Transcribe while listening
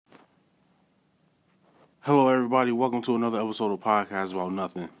Hello, everybody. Welcome to another episode of Podcast About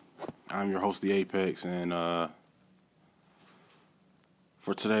Nothing. I'm your host, The Apex, and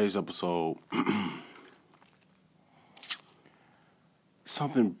for today's episode,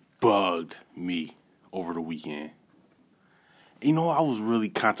 something bugged me over the weekend. You know, I was really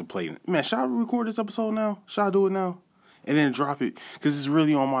contemplating, man, should I record this episode now? Should I do it now? And then drop it? Because it's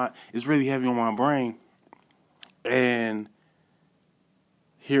really heavy on my brain. And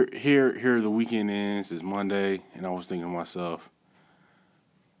here the weekend ends. It's Monday, and I was thinking to myself,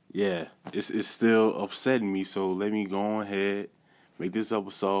 yeah, it's still upsetting me. So let me go ahead, make this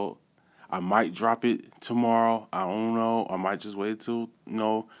episode. I might drop it tomorrow. I don't know. I might just wait till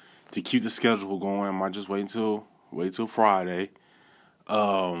to keep the schedule going. I might just wait till Friday.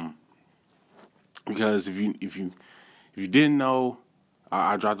 Because if you didn't know,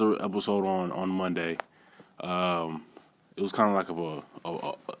 I dropped the episode on Monday. It was kind of like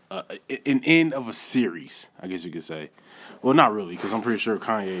an end of a series, I guess you could say. Well, not really, because I'm pretty sure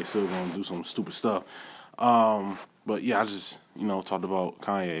Kanye is still going to do some stupid stuff. But yeah, I just, talked about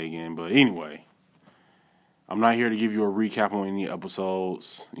Kanye again. But anyway, I'm not here to give you a recap on any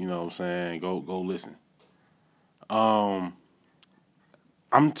episodes. You know what I'm saying? Go listen. I'm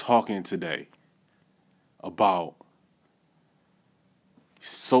talking today about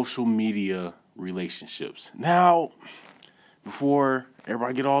social media relationships. Now, before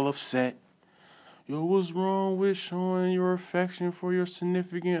everybody get all upset, what's wrong with showing your affection for your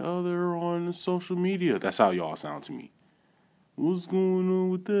significant other on social media? That's how y'all sound to me. What's going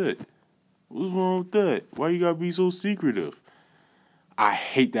on with that? What's wrong with that? Why you gotta be so secretive? I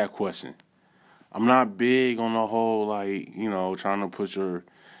hate that question. I'm not big on the whole, trying to put your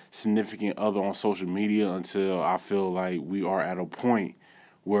significant other on social media until I feel like we are at a point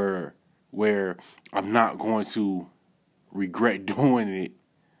where I'm not going to regret doing it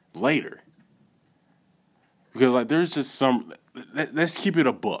later. Because, there's just let's keep it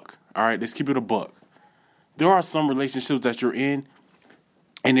a buck, all right? Let's keep it a buck. There are some relationships that you're in,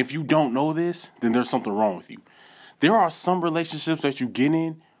 and if you don't know this, then there's something wrong with you. There are some relationships that you get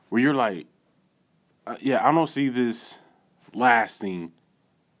in where you're like, I don't see this lasting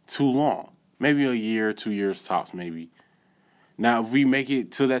too long. Maybe a year, 2 years tops, maybe. Now, if we make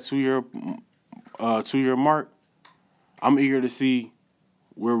it to that 2 year mark, I'm eager to see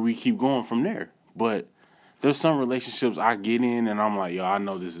where we keep going from there. But there's some relationships I get in and I'm like, I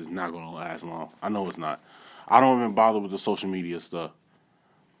know this is not going to last long. I know it's not. I don't even bother with the social media stuff.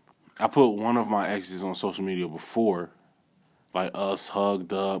 I put one of my exes on social media before, like us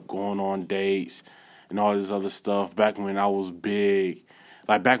hugged up, going on dates, and all this other stuff back when I was big.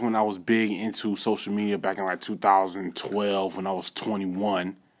 Like back when I was big into social media back in 2012 when I was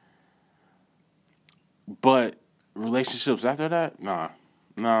 21. But relationships after that? Nah,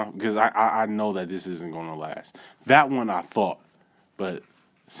 because I know that this isn't going to last. That one I thought. But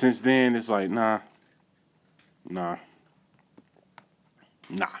since then, it's like, nah.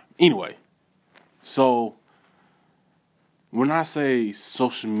 Anyway, so when I say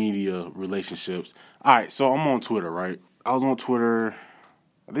social media relationships, all right, so I'm on Twitter, right? I was on Twitter,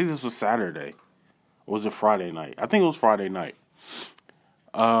 I think this was Saturday. Or was it Friday night? I think it was Friday night.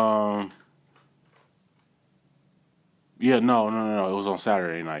 No. It was on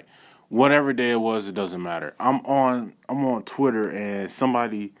Saturday night. Whatever day it was, it doesn't matter. I'm on Twitter and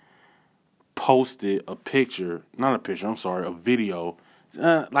somebody posted a video,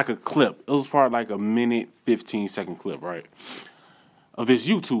 like a clip. It was probably like a minute, 15-second clip, right? Of this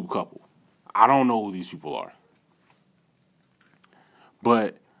YouTube couple. I don't know who these people are.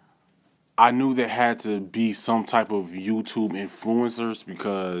 But I knew there had to be some type of YouTube influencers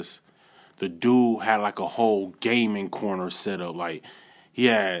because the dude had like a whole gaming corner set up. Like he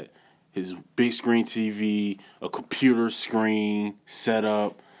had his big screen TV, a computer screen set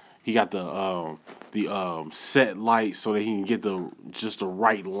up. He got the set light so that he can get the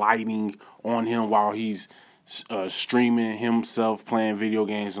right lighting on him while he's streaming himself playing video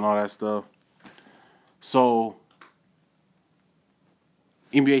games and all that stuff. So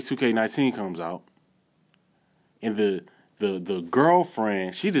NBA 2K19 comes out, and the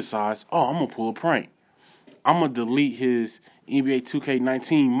girlfriend, she decides, I'm gonna pull a prank. I'm gonna delete his NBA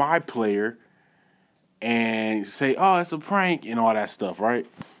 2K19 my player and say, it's a prank and all that stuff, right?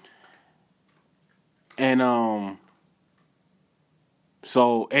 And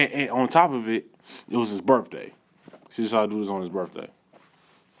so on top of it, it was his birthday. She decided to do this on his birthday.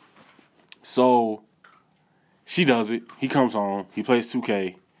 So she does it. He comes home. He plays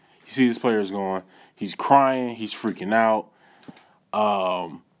 2K. He sees his players going. He's crying. He's freaking out.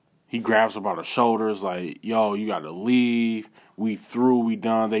 He grabs her by the shoulders like, yo, you got to leave. We through. We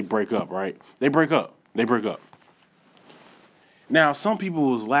done. They break up, right? They break up. They break up. Now, some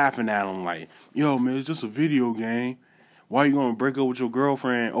people was laughing at him like, yo, man, it's just a video game. Why are you going to break up with your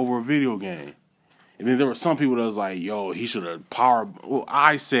girlfriend over a video game? And then there were some people that was like, yo, he should have Well,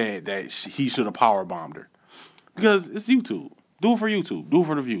 I said that he should have power bombed her. Because it's YouTube. Do it for YouTube. Do it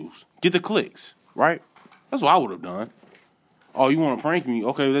for the views. Get the clicks, right? That's what I would have done. Oh, you want to prank me?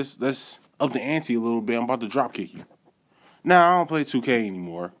 Okay, let's up the ante a little bit. I'm about to drop kick you. Now, I don't play 2K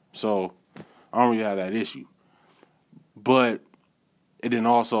anymore, so I don't really have that issue. But, and then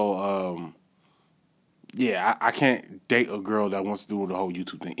also, I can't date a girl that wants to do the whole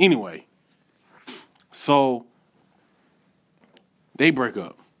YouTube thing. Anyway, so they break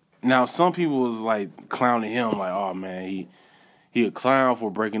up. Now, some people was like clowning him, like, oh man, he a clown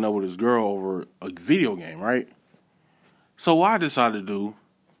for breaking up with his girl over a video game, right? So what I decided to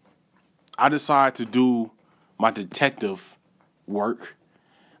do my detective work.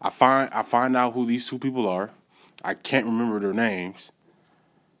 I find out who these two people are. I can't remember their names.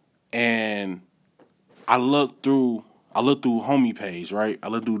 And I look through homie page, right? I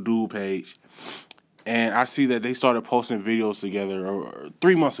look through dude page. And I see that they started posting videos together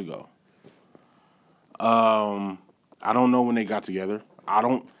 3 months ago. I don't know when they got together.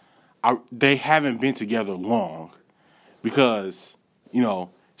 They haven't been together long because,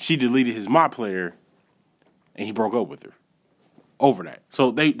 she deleted his My Player and he broke up with her over that.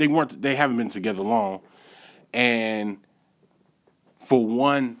 So they haven't been together long. And for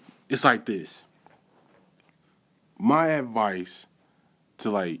one, it's like this. My advice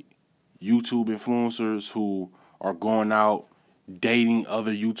to like YouTube influencers who are going out dating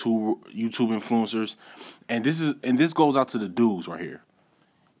other YouTube influencers, and this goes out to the dudes right here.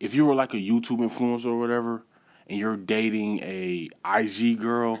 If you were like a YouTube influencer or whatever, and you're dating a IG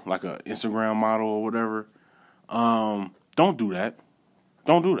girl, like an Instagram model or whatever, don't do that.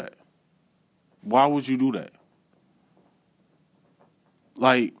 Don't do that. Why would you do that?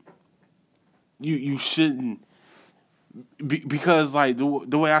 Like, you shouldn't. Because, like, the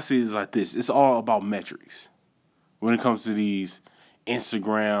way I see it is like this. It's all about metrics when it comes to these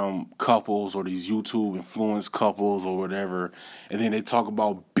Instagram couples or these YouTube influence couples or whatever. And then they talk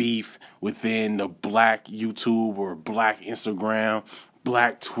about beef within the black YouTube or black Instagram,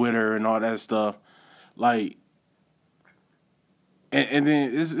 black Twitter and all that stuff. Like, and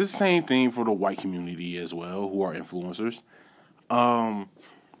then it's the same thing for the white community as well, who are influencers.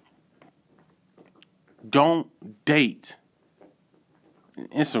 Don't date an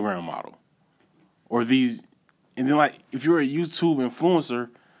Instagram model or these. And then, like, if you're a YouTube influencer,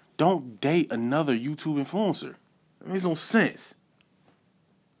 don't date another YouTube influencer. It makes no sense.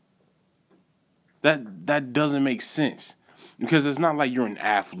 That doesn't make sense. Because it's not like you're an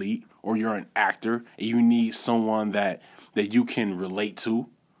athlete or you're an actor and you need someone that you can relate to.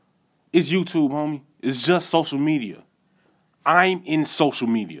 It's YouTube, homie. It's just social media. I'm in social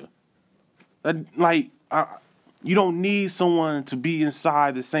media. You don't need someone to be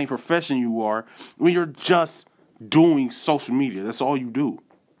inside the same profession you are when you're just doing social media. That's all you do.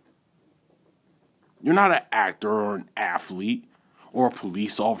 You're not an actor or an athlete or a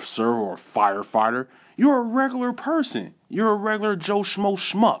police officer or a firefighter. You're a regular person. You're a regular Joe Schmo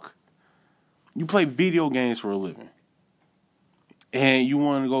schmuck. You play video games for a living. And you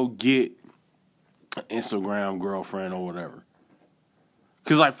want to go get an Instagram girlfriend or whatever.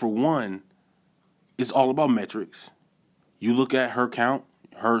 Because, like, for one, it's all about metrics. You look at her count,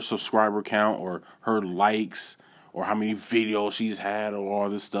 her subscriber count, or her likes, or how many videos she's had, or all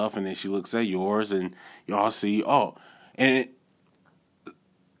this stuff, and then she looks at yours, and y'all see,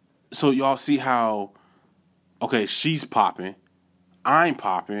 so y'all see how, okay, she's popping, I'm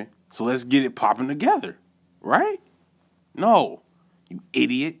popping, so let's get it popping together, right? No, you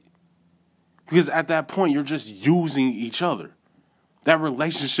idiot. Because at that point, you're just using each other. That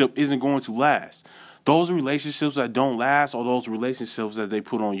relationship isn't going to last. Those relationships that don't last are those relationships that they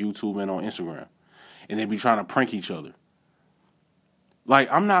put on YouTube and on Instagram. And they be trying to prank each other.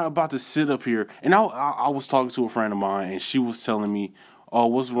 Like, I'm not about to sit up here. And I was talking to a friend of mine, and she was telling me, oh,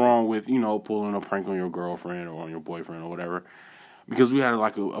 what's wrong with, pulling a prank on your girlfriend or on your boyfriend or whatever. Because we had,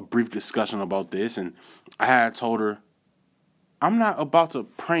 like, a brief discussion about this. And I had told her, I'm not about to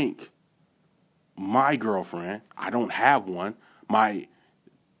prank my girlfriend. I don't have one. My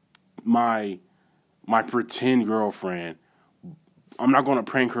pretend girlfriend. I'm not going to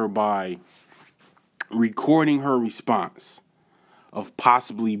prank her by recording her response of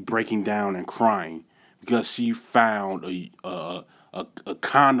possibly breaking down and crying because she found a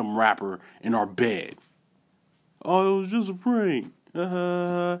condom wrapper in our bed. Oh, it was just a prank.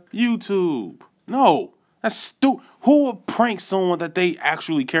 YouTube. No, that's stupid. Who would prank someone that they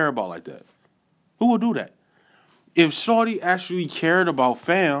actually care about like that? Who would do that? If Shorty actually cared about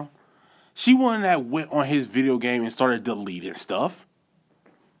fam, she wouldn't have went on his video game and started deleting stuff.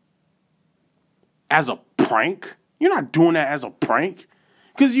 As a prank? You're not doing that as a prank.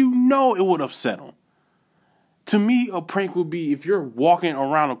 Because you know it would upset him. To me, a prank would be if you're walking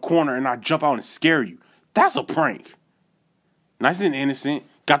around a corner and I jump out and scare you. That's a prank. Nice and innocent.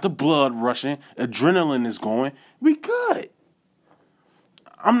 Got the blood rushing. Adrenaline is going. We good.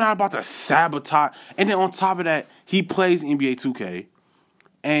 I'm not about to sabotage. And then on top of that, he plays NBA 2K.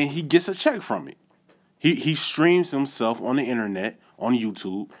 And he gets a check from it. He streams himself on the internet, on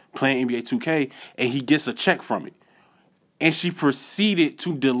YouTube, playing NBA 2K. And he gets a check from it. And she proceeded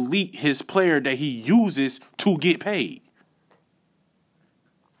to delete his player that he uses to get paid.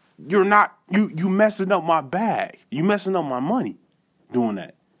 You're not, you messing up my bag. You messing up my money doing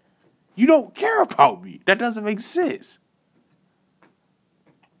that. You don't care about me. That doesn't make sense.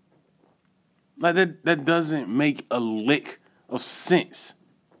 Like that doesn't make a lick of sense.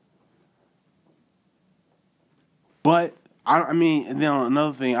 But, I mean, and then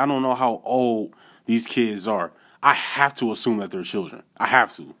another thing, I don't know how old these kids are. I have to assume that they're children. I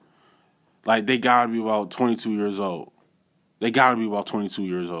have to. Like, they gotta be about 22 years old.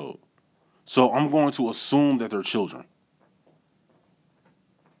 So I'm going to assume that they're children.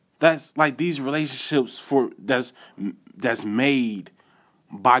 That's like these relationships that's made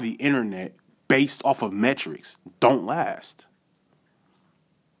by the internet based off of metrics don't last.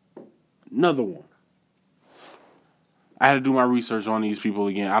 Another one. I had to do my research on these people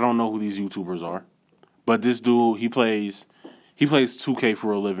again. I don't know who these YouTubers are. But this dude, he plays 2K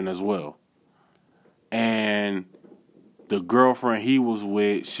for a living as well. And the girlfriend he was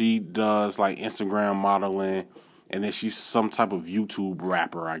with, she does like Instagram modeling, and then she's some type of YouTube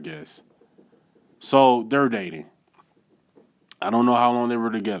rapper, I guess. So they're dating. I don't know how long they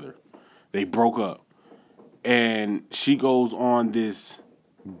were together. They broke up. And she goes on this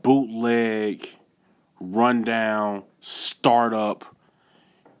bootleg, rundown, startup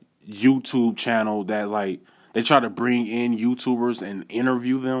YouTube channel that like they try to bring in YouTubers and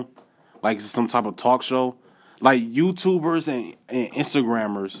interview them like it's some type of talk show. Like YouTubers and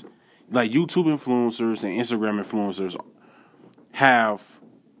Instagrammers, like YouTube influencers and Instagram influencers have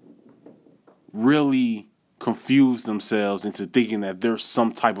really confused themselves into thinking that they're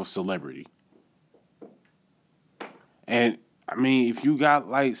some type of celebrity. And I mean, if you got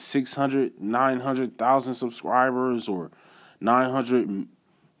like 600, 900,000 subscribers or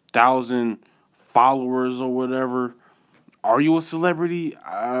 900,000 followers or whatever, are you a celebrity?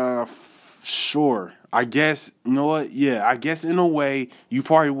 Sure. I guess, you know what? Yeah, I guess in a way you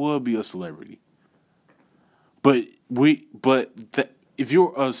probably would be a celebrity. But if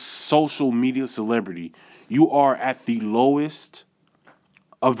you're a social media celebrity, you are at the lowest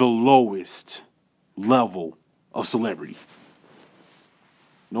of the lowest level of celebrity.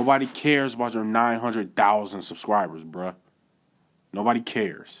 Nobody cares about your 900,000 subscribers, bruh. Nobody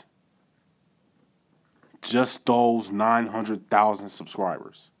cares. Just those 900,000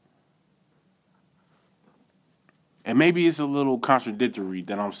 subscribers. And maybe it's a little contradictory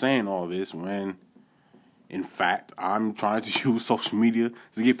that I'm saying all this when, in fact, I'm trying to use social media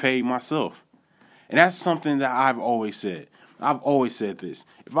to get paid myself. And that's something that I've always said. I've always said this.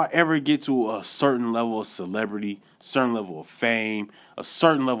 If I ever get to a certain level of celebrity, certain level of fame, a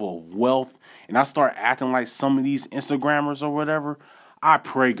certain level of wealth, and I start acting like some of these Instagrammers or whatever, I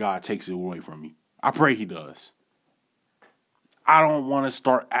pray God takes it away from me. I pray he does. I don't want to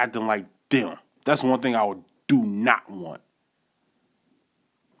start acting like them. That's one thing I do not want.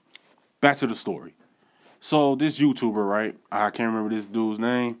 Back to the story. So this YouTuber, right? I can't remember this dude's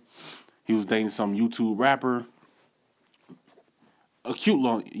name. He was dating some YouTube rapper. A cute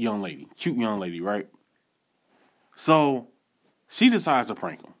young lady, right? So she decides to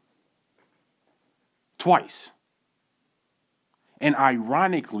prank him. Twice. And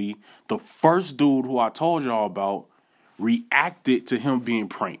ironically, the first dude who I told y'all about reacted to him being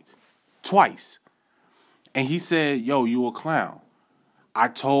pranked. Twice. And he said, yo, you a clown. I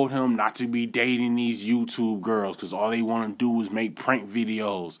told him not to be dating these YouTube girls because all they want to do is make prank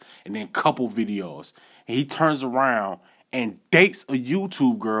videos and then couple videos. And he turns around and dates a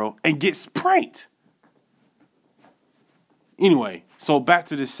YouTube girl and gets pranked. Anyway, so back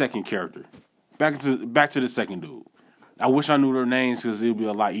to this second character. Back to the second dude. I wish I knew their names because it would be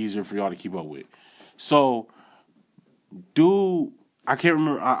a lot easier for y'all to keep up with. So, dude, I can't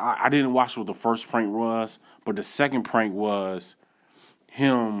remember. I didn't watch what the first prank was, but the second prank was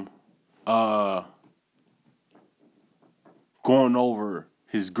him going over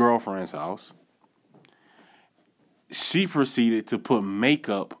his girlfriend's house. She proceeded to put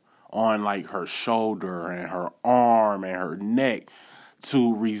makeup on like her shoulder and her arm and her neck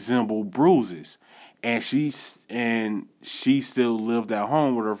to resemble bruises. And she still lived at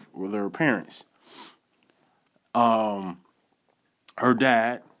home with her parents. Her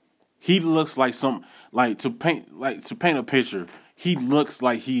dad, he looks like to paint a picture, he looks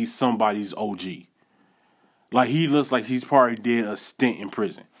like he's somebody's OG. Like, he looks like he's probably did a stint in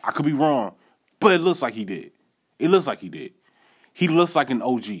prison. I could be wrong, but it looks like he did. He looks like an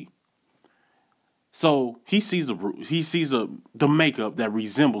OG. So he sees the makeup that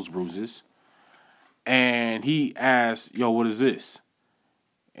resembles bruises, and he asks, "Yo, what is this?"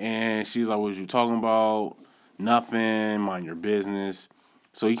 And she's like, "What you talking about? Nothing. Mind your business."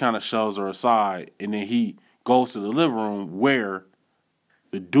 So he kind of shoves her aside, and then he goes to the living room where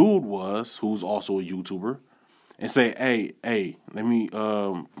the dude was, who's also a YouTuber, and say, "Hey, let me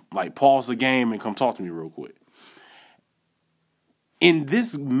pause the game and come talk to me real quick." In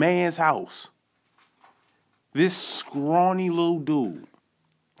this man's house, this scrawny little dude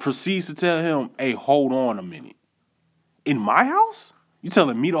proceeds to tell him, "Hey, hold on a minute. In my house? You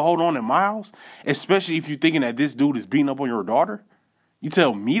telling me to hold on in my house? Especially if you're thinking that this dude is beating up on your daughter? You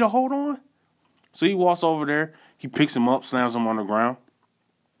tell me to hold on?" So he walks over there. He picks him up, slams him on the ground.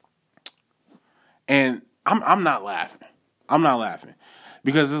 And I'm not laughing. I'm not laughing.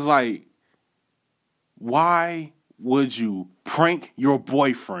 Because it's like, why would you prank your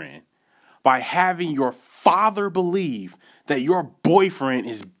boyfriend by having your father believe that your boyfriend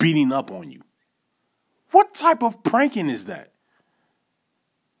is beating up on you? What type of pranking is that?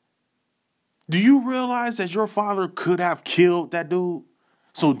 Do you realize that your father could have killed that dude?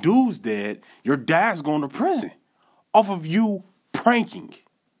 So dude's dead, your dad's going to prison off of you pranking.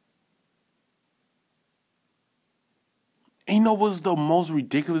 And you know what's the most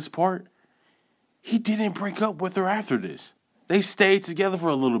ridiculous part? He didn't break up with her after this. They stayed together for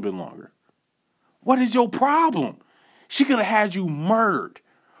a little bit longer. What is your problem? She could have had you murdered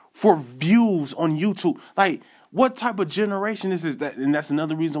for views on YouTube. Like, what type of generation is this? And that's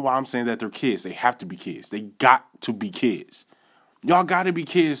another reason why I'm saying that they're kids. They have to be kids. They got to be kids. Y'all got to be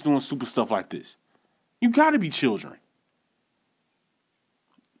kids doing stupid stuff like this. You got to be children.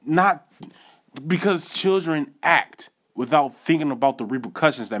 Not because children act without thinking about the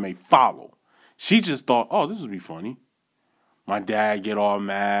repercussions that may follow. She just thought, "Oh, this would be funny. My dad get all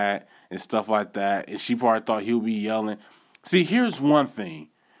mad and stuff like that." And she probably thought he'll be yelling. See, here's one thing.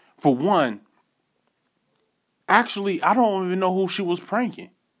 For one, actually, I don't even know who she was pranking.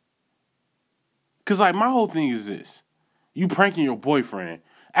 Because, like, my whole thing is this. You pranking your boyfriend.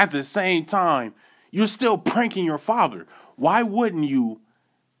 At the same time, you're still pranking your father. Why wouldn't you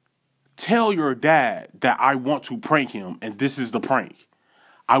tell your dad that I want to prank him and this is the prank?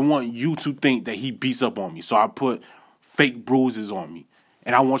 I want you to think that he beats up on me. So I put fake bruises on me.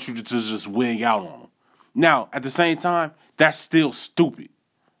 And I want you to just wig out on him. Now, at the same time, that's still stupid.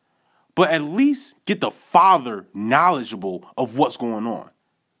 But at least get the father knowledgeable of what's going on.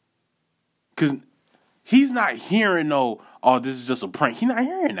 Because he's not hearing oh, this is just a prank. He's not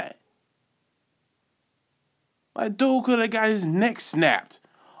hearing that. Like, dude could have got his neck snapped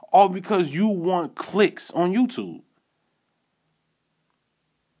all because you want clicks on YouTube.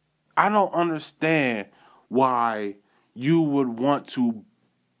 I don't understand why you would want to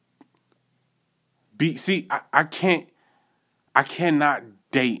be. See, I cannot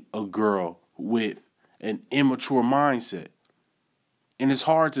date a girl with an immature mindset. And it's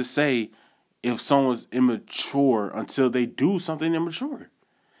hard to say if someone's immature until they do something immature.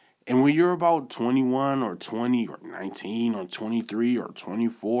 And when you're about 21 or 20 or 19 or 23 or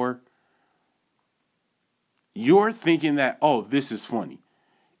 24, you're thinking that, oh, this is funny.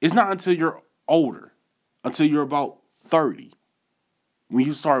 It's not until you're older, until you're about 30, when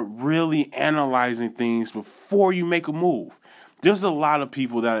you start really analyzing things before you make a move. There's a lot of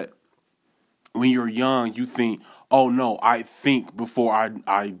people that when you're young, you think, oh, no, I think before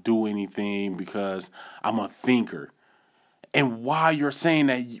I do anything because I'm a thinker. And while you're saying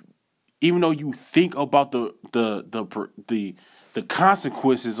that, even though you think about the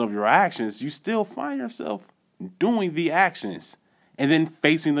consequences of your actions, you still find yourself doing the actions and then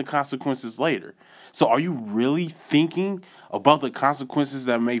facing the consequences later. So are you really thinking about the consequences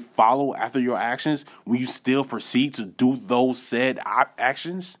that may follow after your actions when you still proceed to do those said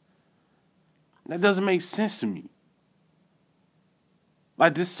actions? That doesn't make sense to me.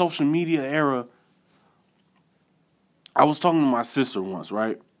 Like, this social media era, I was talking to my sister once,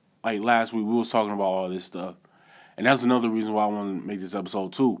 right? Like, last week we was talking about all this stuff. And that's another reason why I want to make this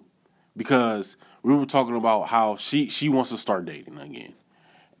episode too. Because we were talking about how she wants to start dating again.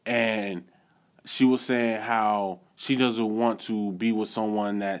 And she was saying how she doesn't want to be with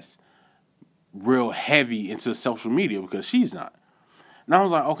someone that's real heavy into social media because she's not. And I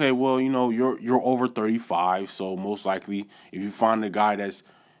was like, okay, well, you're over 35, so most likely if you find a guy that's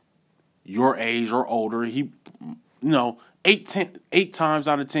your age or older, he, 8 times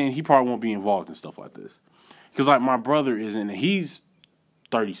out of 10, he probably won't be involved in stuff like this. Because like my brother isn't, and he's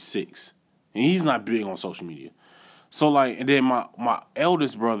 36, and he's not big on social media. So like, and then my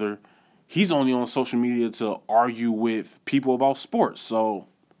eldest brother, he's only on social media to argue with people about sports. So,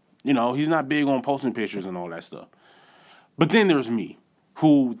 he's not big on posting pictures and all that stuff. But then there's me,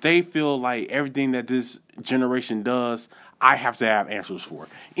 who they feel like everything that this generation does, I have to have answers for.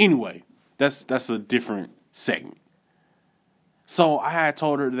 Anyway, that's a different segment. So I had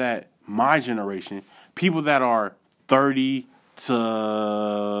told her that my generation, people that are 30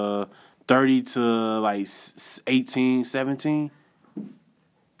 to like 18, 17,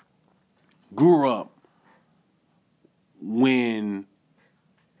 grew up when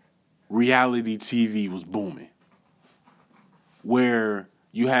reality TV was booming. Where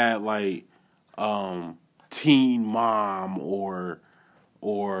you had like Teen Mom or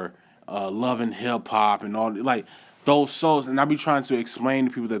Love and Hip Hop and all, like those shows, and I be trying to explain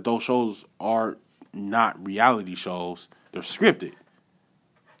to people that those shows are not reality shows. They're scripted.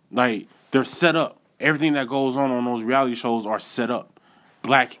 Like, they're set up. Everything that goes on those reality shows are set up.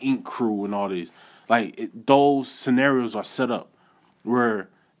 Black Ink Crew and all these. Like, those scenarios are set up where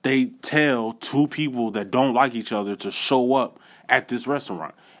they tell two people that don't like each other to show up at this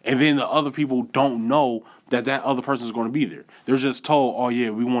restaurant. And then the other people don't know that other person is going to be there. They're just told, oh, yeah,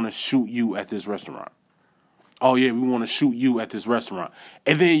 we want to shoot you at this restaurant. Oh, yeah, we want to shoot you at this restaurant.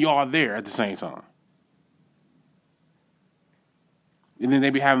 And then y'all are there at the same time. And then they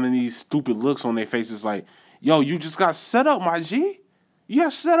be having these stupid looks on their faces like, yo, you just got set up, my G. You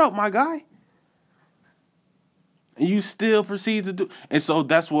got set up, my guy. And you still proceed to do. And so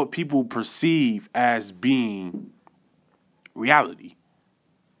that's what people perceive as being reality.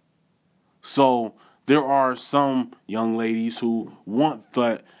 So there are some young ladies who want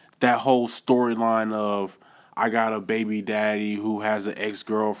that whole storyline of, I got a baby daddy who has an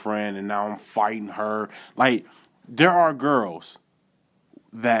ex-girlfriend and now I'm fighting her. Like, there are girls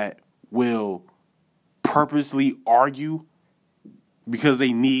that will purposely argue because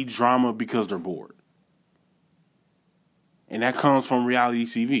they need drama because they're bored. And that comes from reality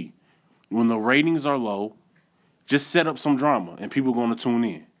TV. When the ratings are low, just set up some drama and people are going to tune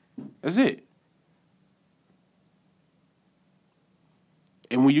in. That's it.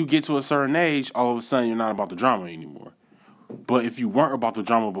 And when you get to a certain age, all of a sudden you're not about the drama anymore. But if you weren't about the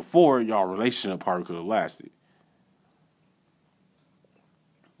drama before, y'all relationship probably could have lasted.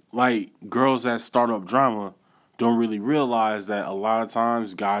 Like, girls that start up drama don't really realize that a lot of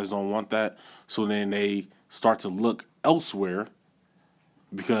times guys don't want that. So then they start to look elsewhere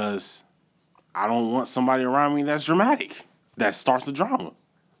because I don't want somebody around me that's dramatic, that starts the drama.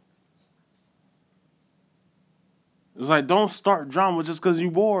 It's like, don't start drama just because you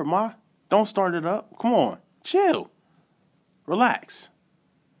bored, ma. Don't start it up. Come on. Chill. Relax.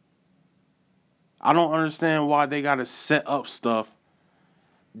 I don't understand why they got to set up stuff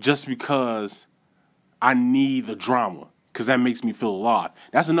just because I need the drama. Because that makes me feel alive.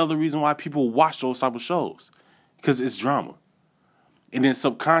 That's another reason why people watch those type of shows. Because it's drama. And then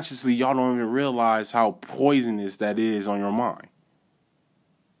subconsciously, y'all don't even realize how poisonous that is on your mind.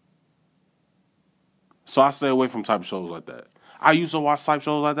 So I stay away from type of shows like that. I used to watch type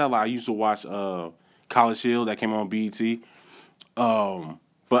shows like that. Like I used to watch College Hill that came on BET.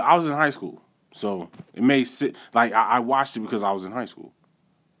 But I was in high school. So it made sense. Like I watched it because I was in high school.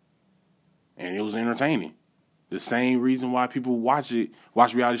 And it was entertaining. The same reason why people watch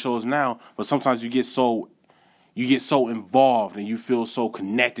reality shows now. But sometimes you get so involved and you feel so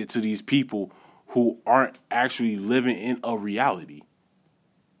connected to these people who aren't actually living in a reality.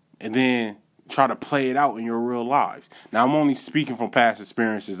 And then try to play it out in your real lives. Now, I'm only speaking from past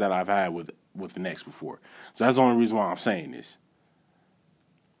experiences that I've had with the Next before. So that's the only reason why I'm saying this.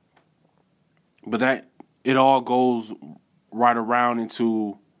 But that it all goes right around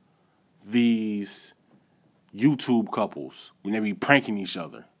into these YouTube couples when they be pranking each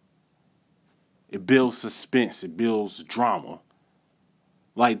other. It builds suspense. It builds drama.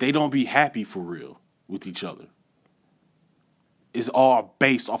 Like, they don't be happy for real with each other. It's all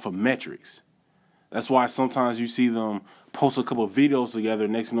based off of metrics. That's why sometimes you see them post a couple of videos together.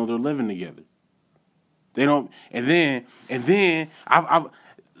 Next thing you know, they're living together. They don't. And then I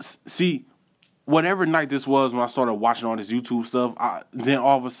see whatever night this was when I started watching all this YouTube stuff. Then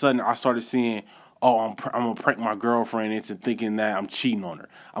all of a sudden I started seeing oh, I'm going to prank my girlfriend into thinking that I'm cheating on her.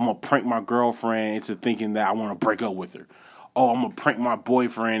 I'm going to prank my girlfriend into thinking that I want to break up with her. Oh, I'm going to prank my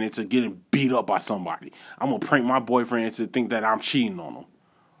boyfriend into getting beat up by somebody. I'm going to prank my boyfriend into think that I'm cheating on him.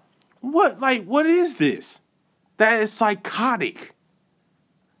 What is this? That is psychotic.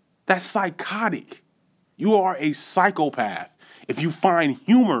 That's psychotic. You are a psychopath if you find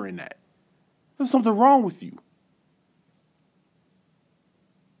humor in that. There's something wrong with you.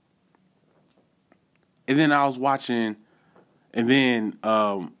 And then I was watching, and then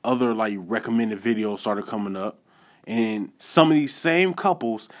other like recommended videos started coming up. And some of these same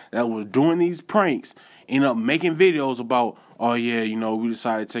couples that were doing these pranks end up making videos about, oh yeah, we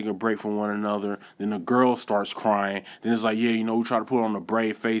decided to take a break from one another. Then the girl starts crying. Then it's like, yeah, we try to put on a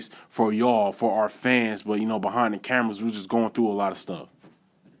brave face for y'all, for our fans. But, behind the cameras, we're just going through a lot of stuff.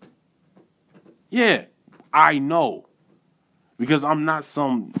 Yeah, I know. Because I'm not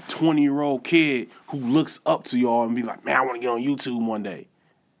some 20-year-old kid who looks up to y'all and be like, man, I want to get on YouTube one day.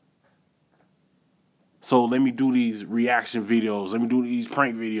 So let me do these reaction videos. Let me do these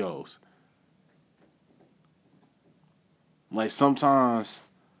prank videos. Like sometimes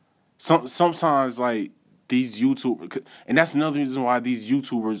like these YouTubers, and that's another reason why these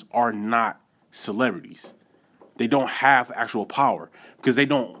YouTubers are not celebrities. They don't have actual power because they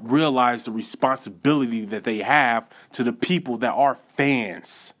don't realize the responsibility that they have to the people that are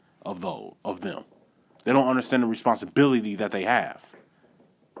fans of them. They don't understand the responsibility that they have.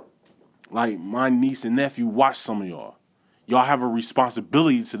 Like my niece and nephew watch some of y'all. Y'all have a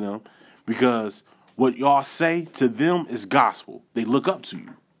responsibility to them because what y'all say to them is gospel. They look up to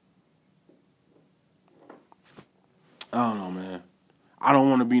you. I don't know, man. I don't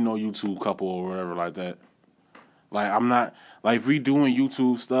want to be no YouTube couple or whatever like that. Like, I'm not, like, if we doing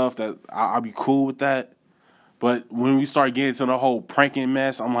YouTube stuff, that I'll be cool with that. But when we start getting to the whole pranking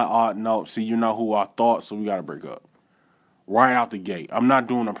mess, I'm like, oh, no, see, you're not who I thought, so we got to break up. Right out the gate. I'm not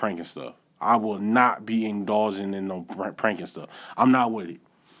doing the pranking stuff. I will not be indulging in no pranking stuff. I'm not with it.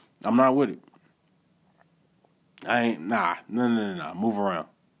 I ain't, nah. Move around.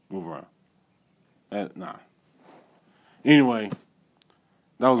 Nah. Anyway,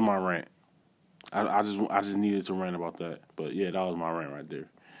 that was my rant. I just needed to rant about that. But yeah, that was my rant right there.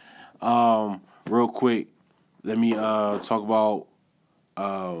 Real quick, let me talk about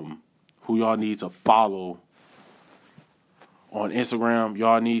who y'all need to follow on Instagram.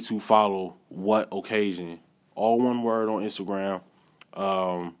 Y'all need to follow What Occasion. All one word on Instagram.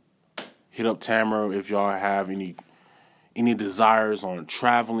 Hit up Tamara if y'all have any desires on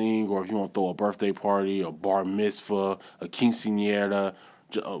traveling, or if you want to throw a birthday party, a bar mitzvah, a quinceañera,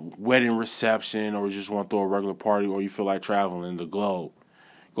 a wedding reception, or you just want to throw a regular party, or you feel like traveling the globe.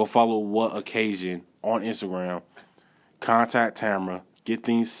 Go follow What Occasion on Instagram. Contact Tamara. Get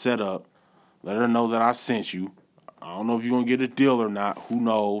things set up. Let her know that I sent you. I don't know if you're going to get a deal or not. Who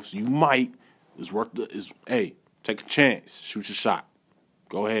knows? You might. Hey, take a chance. Shoot your shot.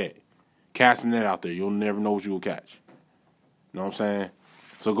 Go ahead. Cast a net out there. You'll never know what you will catch. You know what I'm saying?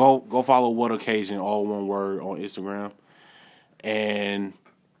 So go follow What Occasion, all one word, on Instagram. And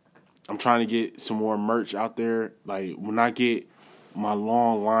I'm trying to get some more merch out there. Like, when I get my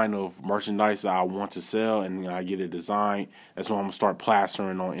long line of merchandise that I want to sell and I get it designed, that's when I'm going to start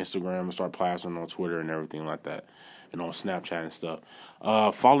plastering on Instagram and start plastering on Twitter and everything like that, and on Snapchat and stuff.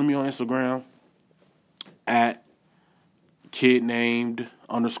 Follow me on Instagram at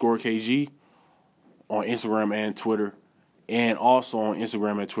kidnamed_KG on Instagram and Twitter. And also on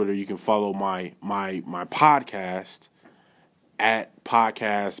Instagram and Twitter, you can follow my podcast at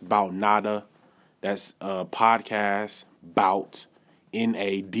Podcast Bout Nada. That's Podcast Bout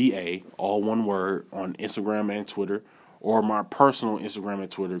NADA, all one word, on Instagram and Twitter, or my personal Instagram and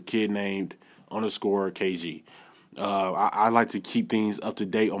Twitter, kidnamed_KG. I like to keep things up to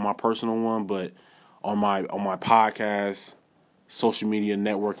date on my personal one, but on my podcast, social media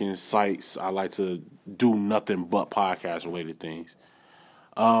networking sites, I like to do nothing but podcast related things.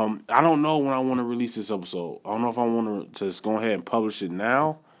 I don't know when I want to release this episode. I don't know if I want to just go ahead and publish it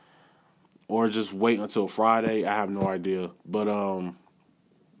now or just wait until Friday. I have no idea. But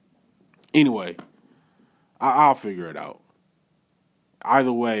anyway, I'll figure it out.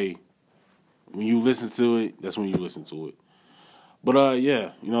 Either way, when you listen to it, that's when you listen to it. But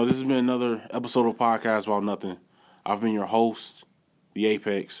yeah, this has been another episode of Podcast About Nothing. I've been your host, The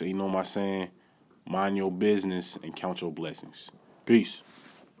Apex. And you know my saying, mind your business and count your blessings. Peace.